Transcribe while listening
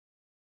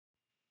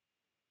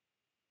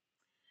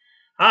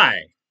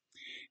Hi.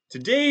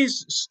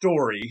 Today's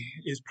story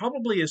is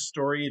probably a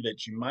story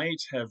that you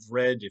might have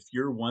read if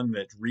you're one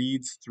that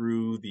reads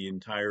through the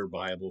entire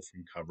Bible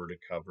from cover to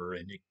cover,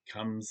 and it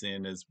comes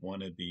in as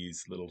one of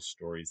these little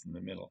stories in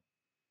the middle.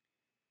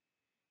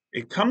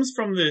 It comes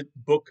from the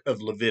book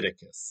of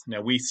Leviticus. Now,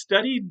 we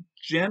studied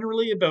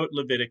generally about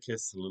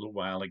Leviticus a little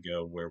while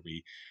ago, where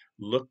we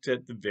looked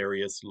at the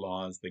various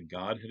laws that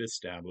God had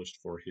established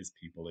for his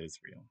people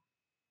Israel.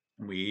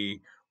 We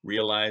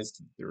realized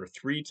that there are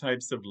three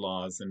types of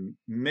laws, and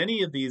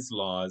many of these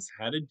laws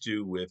had to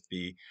do with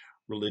the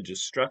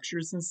religious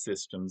structures and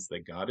systems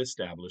that God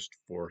established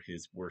for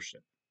his worship.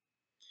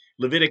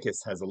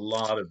 Leviticus has a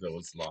lot of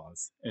those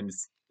laws and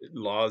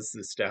laws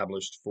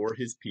established for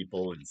his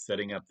people in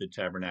setting up the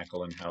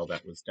tabernacle and how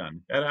that was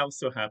done. That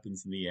also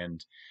happens in the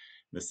end,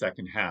 the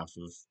second half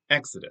of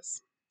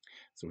Exodus.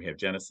 So we have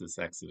Genesis,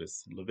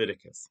 Exodus,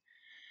 Leviticus.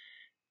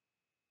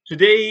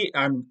 Today,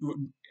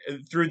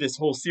 through this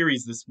whole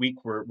series this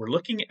week, we're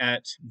looking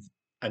at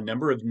a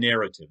number of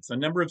narratives, a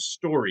number of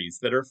stories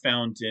that are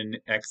found in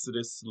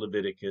Exodus,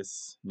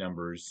 Leviticus,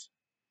 Numbers.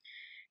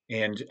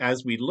 And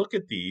as we look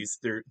at these,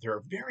 there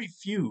are very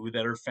few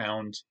that are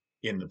found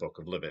in the book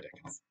of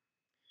Leviticus.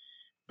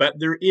 But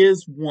there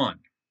is one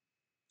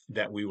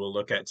that we will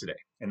look at today,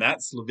 and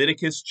that's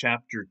Leviticus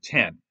chapter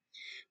 10.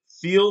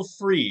 Feel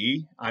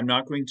free, I'm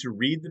not going to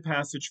read the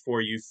passage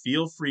for you.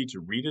 Feel free to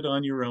read it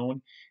on your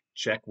own.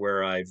 Check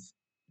where I've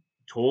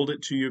told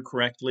it to you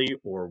correctly,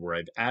 or where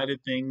I've added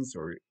things,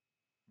 or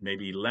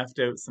maybe left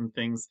out some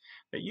things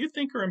that you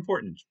think are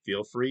important.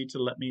 Feel free to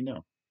let me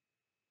know.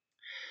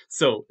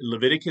 So,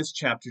 Leviticus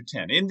chapter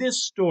 10. In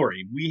this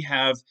story, we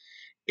have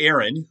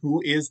Aaron,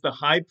 who is the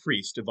high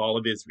priest of all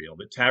of Israel.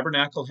 The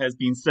tabernacle has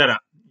been set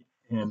up,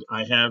 and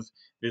I have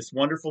this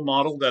wonderful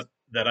model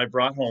that I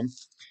brought home.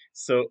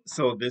 So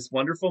this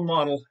wonderful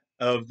model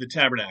of the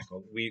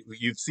tabernacle.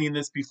 You've seen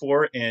this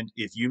before, and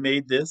if you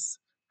made this,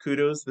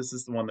 kudos. This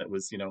is the one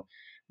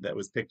that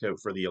was picked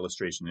out for the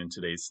illustration in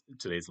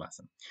today's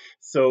lesson.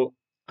 So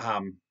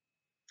um,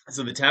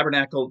 so the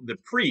tabernacle, the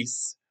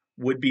priests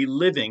would be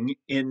living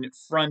in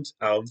front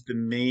of the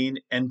main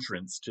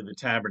entrance to the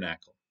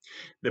tabernacle.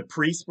 The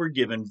priests were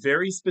given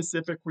very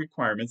specific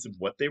requirements of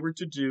what they were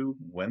to do,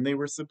 when they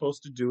were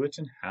supposed to do it,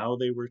 and how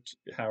they were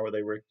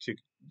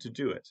to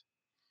do it.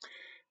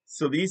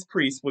 So these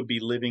priests would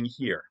be living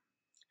here.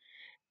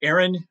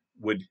 Aaron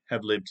would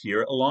have lived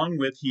here, along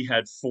with he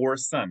had 4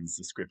 sons,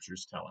 the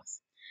scriptures tell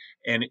us.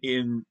 And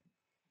in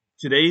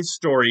today's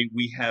story,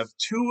 we have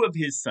 2 of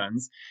his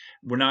sons.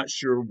 We're not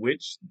sure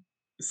which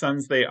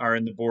sons they are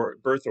in the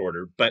birth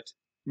order, but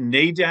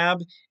Nadab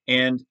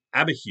and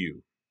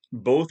Abihu.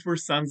 Both were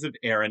sons of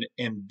Aaron,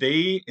 and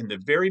they, in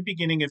the very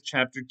beginning of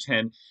chapter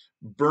 10,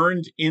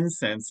 burned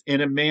incense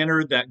in a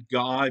manner that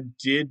God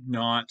did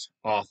not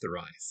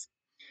authorize.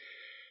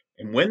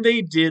 And when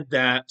they did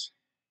that,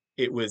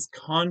 it was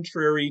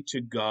contrary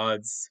to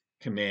God's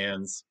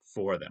commands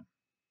for them.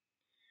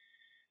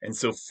 And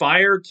so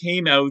fire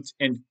came out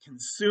and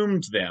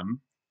consumed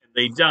them, and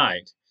they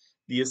died.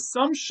 The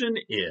assumption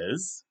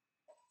is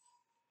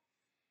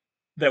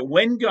that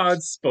when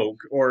God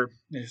spoke, or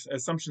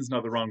assumption is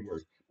not the wrong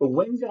word, but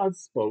when God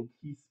spoke,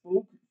 he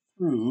spoke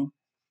through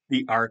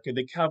the Ark of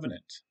the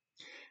Covenant.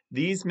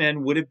 These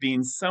men would have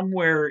been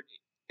somewhere,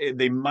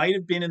 they might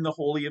have been in the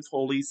Holy of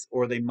Holies,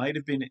 or they might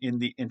have been in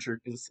the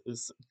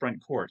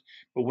front court.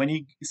 But when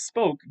he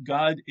spoke,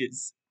 God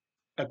is,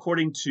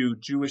 according to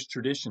Jewish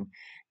tradition,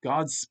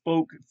 God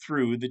spoke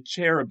through the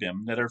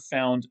cherubim that are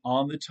found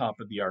on the top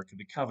of the Ark of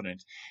the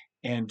Covenant.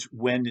 And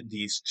when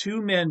these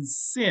 2 men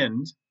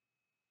sinned,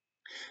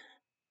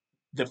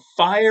 the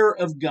fire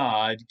of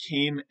God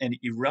came and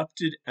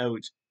erupted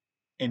out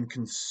and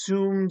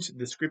consumed,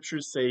 the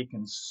scriptures say,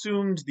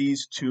 consumed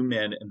these 2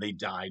 men, and they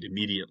died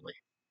immediately.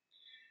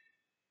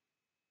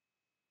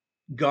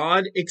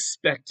 God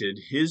expected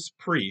his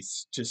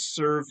priests to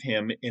serve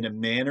him in a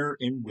manner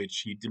in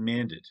which he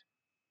demanded.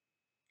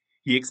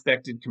 He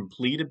expected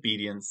complete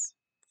obedience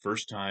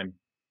first time,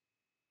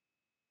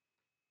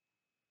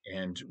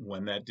 and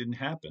when that didn't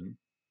happen,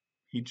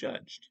 he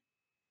judged.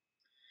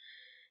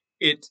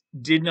 It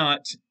did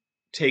not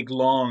take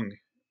long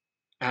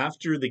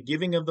after the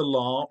giving of the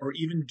law, or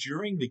even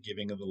during the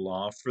giving of the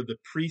law, for the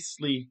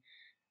priestly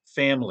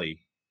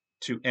family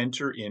to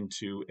enter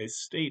into a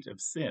state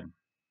of sin.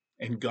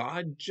 And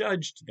God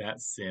judged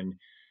that sin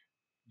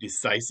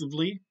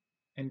decisively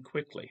and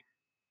quickly.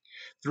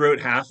 Throughout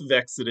half of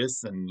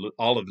Exodus and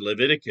all of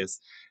Leviticus,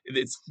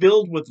 it's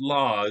filled with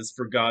laws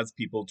for God's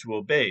people to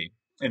obey.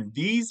 And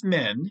these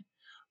men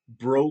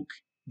broke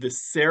the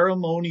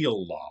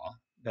ceremonial law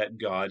that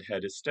God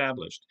had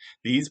established.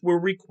 These were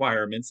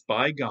requirements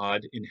by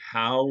God in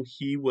how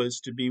he was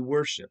to be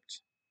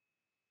worshiped.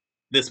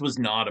 This was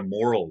not a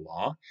moral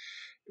law.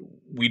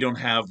 We don't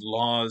have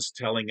laws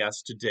telling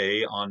us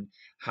today on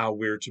how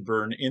we're to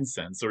burn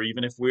incense, or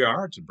even if we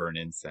are to burn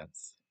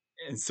incense.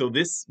 And so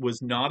this was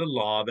not a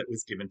law that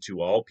was given to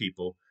all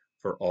people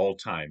for all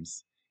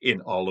times in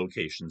all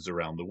locations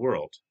around the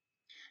world.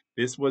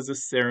 This was a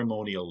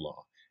ceremonial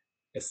law.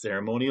 A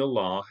ceremonial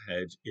law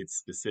had its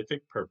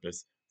specific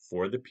purpose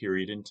for the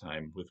period in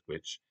time with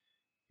which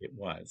it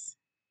was.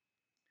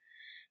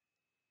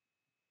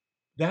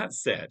 That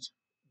said,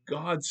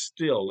 God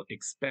still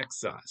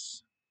expects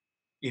us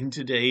in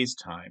today's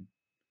time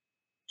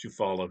to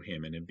follow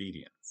him in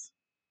obedience.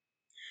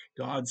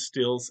 God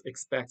still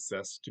expects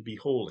us to be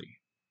holy.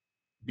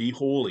 Be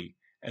holy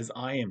as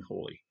I am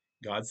holy,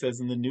 God says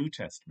in the New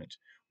Testament,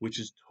 which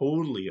is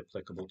totally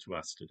applicable to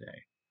us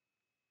today.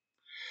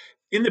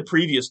 In the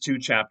previous two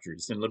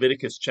chapters, in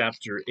Leviticus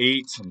chapter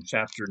 8 and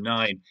chapter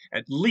 9,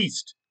 at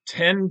least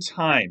 10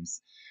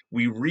 times,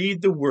 we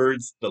read the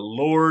words, the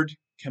Lord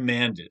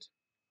commanded.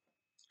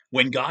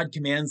 When God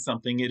commands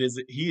something,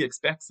 he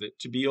expects it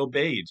to be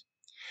obeyed.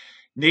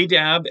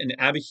 Nadab and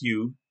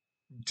Abihu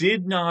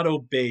did not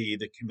obey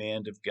the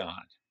command of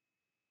God.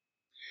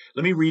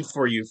 Let me read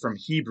for you from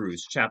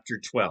Hebrews chapter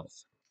 12.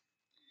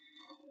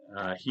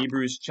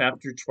 Hebrews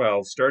chapter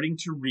 12, starting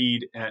to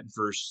read at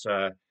verse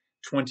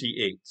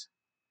 28.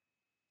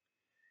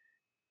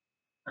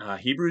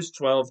 Hebrews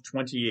 12,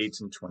 28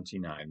 and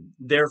 29.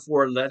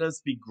 Therefore, let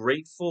us be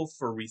grateful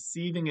for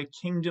receiving a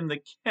kingdom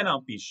that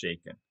cannot be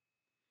shaken.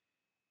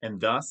 And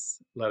thus,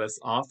 let us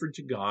offer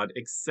to God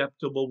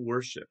acceptable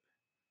worship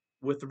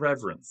with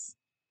reverence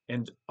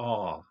and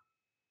awe.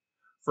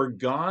 For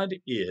God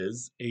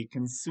is a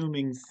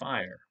consuming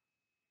fire.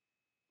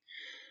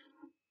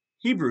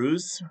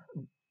 Hebrews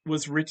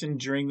was written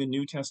during the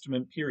New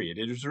Testament period.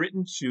 It was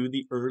written to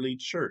the early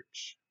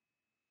church.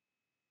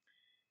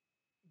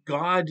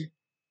 God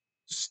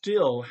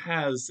still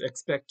has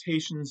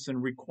expectations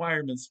and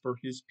requirements for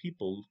his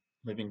people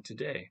living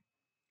today.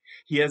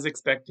 He has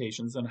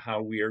expectations on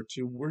how we are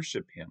to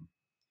worship him.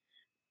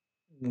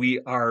 We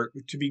are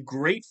to be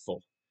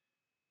grateful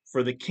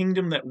for the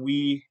kingdom that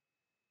we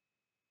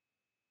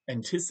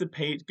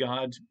anticipate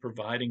God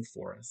providing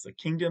for us, a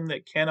kingdom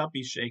that cannot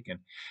be shaken.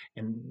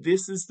 And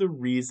this is the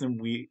reason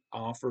we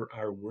offer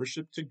our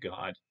worship to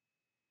God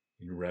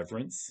in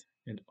reverence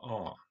and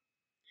awe.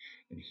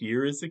 And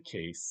here is a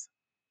case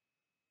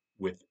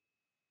with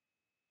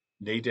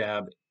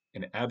Nadab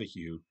and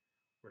Abihu,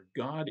 where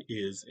God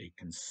is a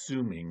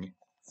consuming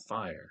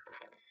fire.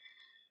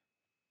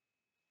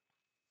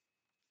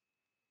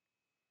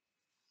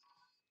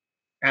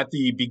 At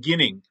the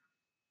beginning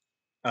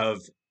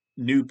of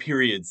new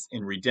periods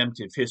in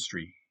redemptive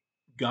history,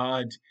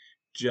 God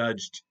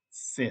judged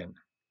sin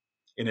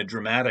in a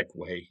dramatic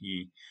way.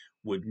 He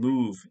would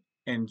move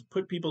and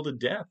put people to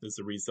death as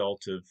a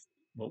result of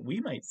what we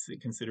might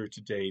consider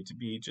today to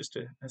be just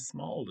a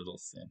small little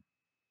sin.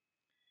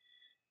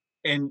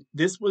 And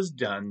this was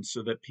done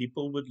so that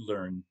people would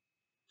learn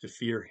to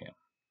fear him.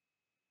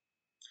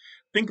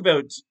 Think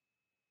about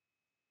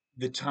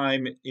the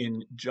time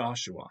in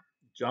Joshua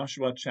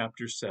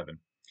chapter 7.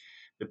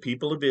 The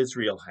people of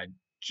Israel had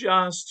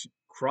just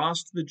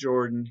crossed the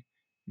Jordan,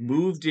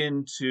 moved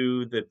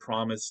into the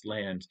promised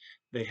land.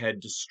 They had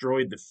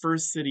destroyed the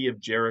first city of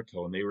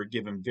Jericho, and they were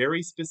given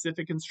very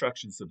specific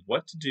instructions of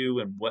what to do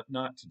and what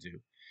not to do.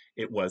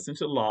 It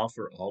wasn't a law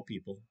for all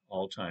people,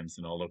 all times,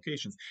 and all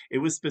locations. It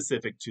was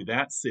specific to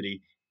that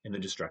city and the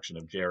destruction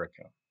of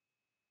Jericho.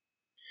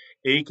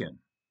 Achan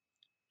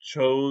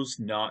chose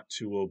not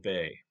to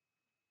obey.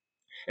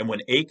 And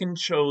when Achan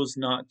chose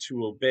not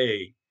to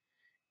obey,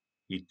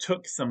 he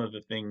took some of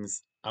the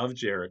things of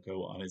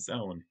Jericho on his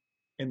own,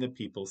 and the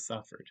people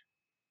suffered.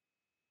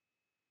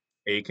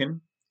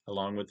 Achan,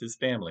 along with his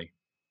family,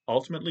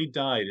 ultimately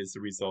died as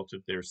a result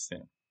of their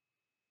sin.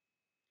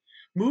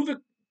 Move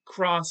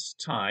across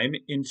time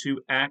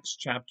into Acts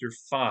chapter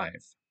 5.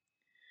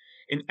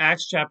 In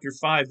Acts chapter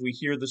 5, we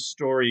hear the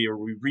story, or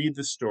we read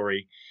the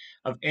story,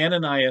 of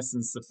Ananias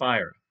and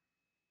Sapphira.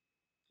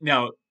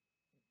 Now,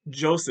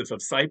 Joseph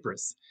of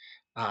Cyprus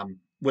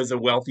was a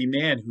wealthy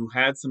man who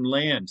had some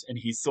land, and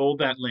he sold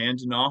that land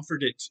and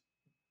offered it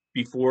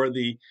before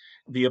the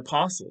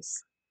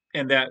apostles.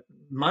 And that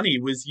money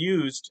was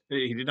used,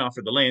 he didn't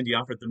offer the land, he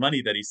offered the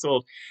money that he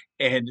sold,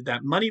 and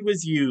that money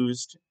was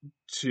used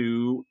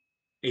to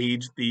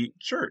aid the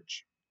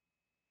church.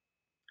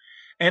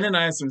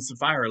 Ananias and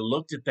Sapphira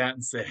looked at that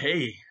and said,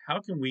 hey, how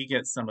can we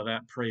get some of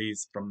that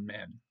praise from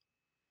men?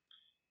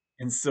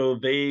 And so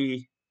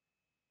they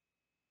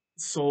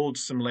sold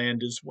some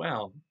land as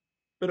well,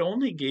 but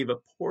only gave a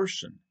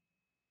portion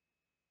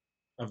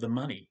of the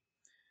money.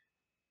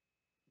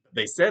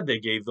 They said they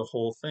gave the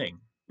whole thing.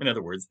 In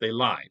other words, they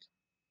lied.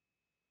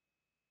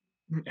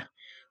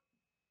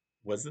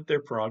 Was it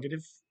their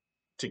prerogative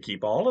to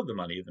keep all of the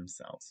money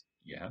themselves?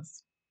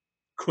 Yes.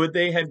 Could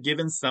they have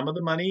given some of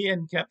the money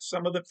and kept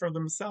some of it for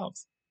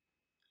themselves?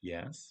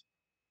 Yes.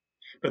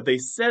 But they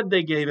said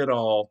they gave it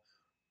all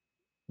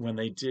when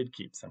they did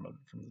keep some of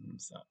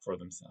it for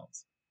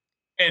themselves.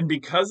 And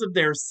because of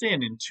their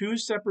sin in two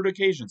separate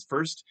occasions,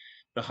 first,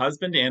 the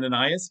husband,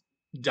 Ananias,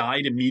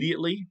 died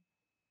immediately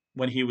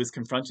when he was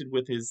confronted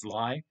with his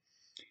lie,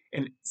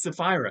 and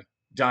Sapphira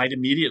died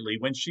immediately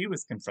when she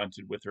was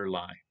confronted with her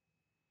lie.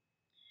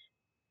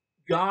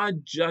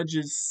 God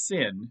judges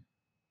sin,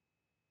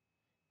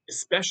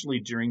 especially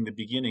during the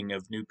beginning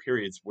of new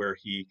periods where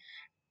he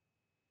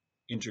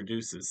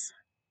introduces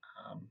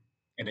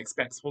and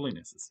expects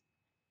holiness.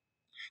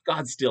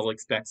 God still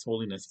expects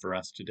holiness for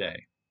us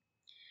today,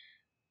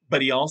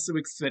 but he also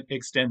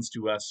extends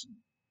to us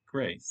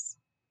grace.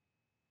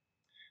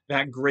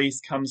 That grace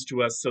comes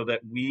to us so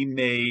that we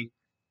may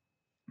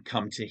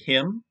come to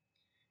him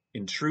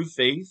in true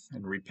faith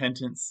and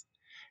repentance,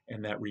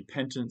 and that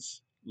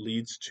repentance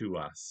leads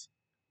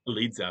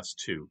us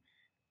to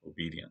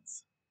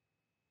obedience.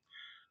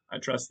 I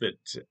trust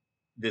that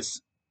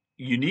this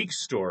unique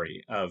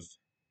story of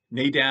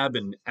Nadab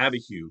and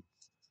Abihu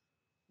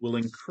will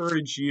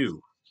encourage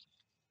you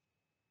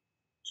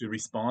to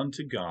respond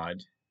to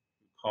God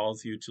who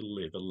calls you to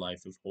live a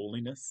life of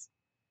holiness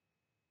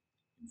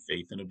and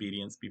faith and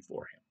obedience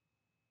before him.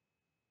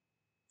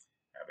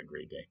 Have a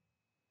great day.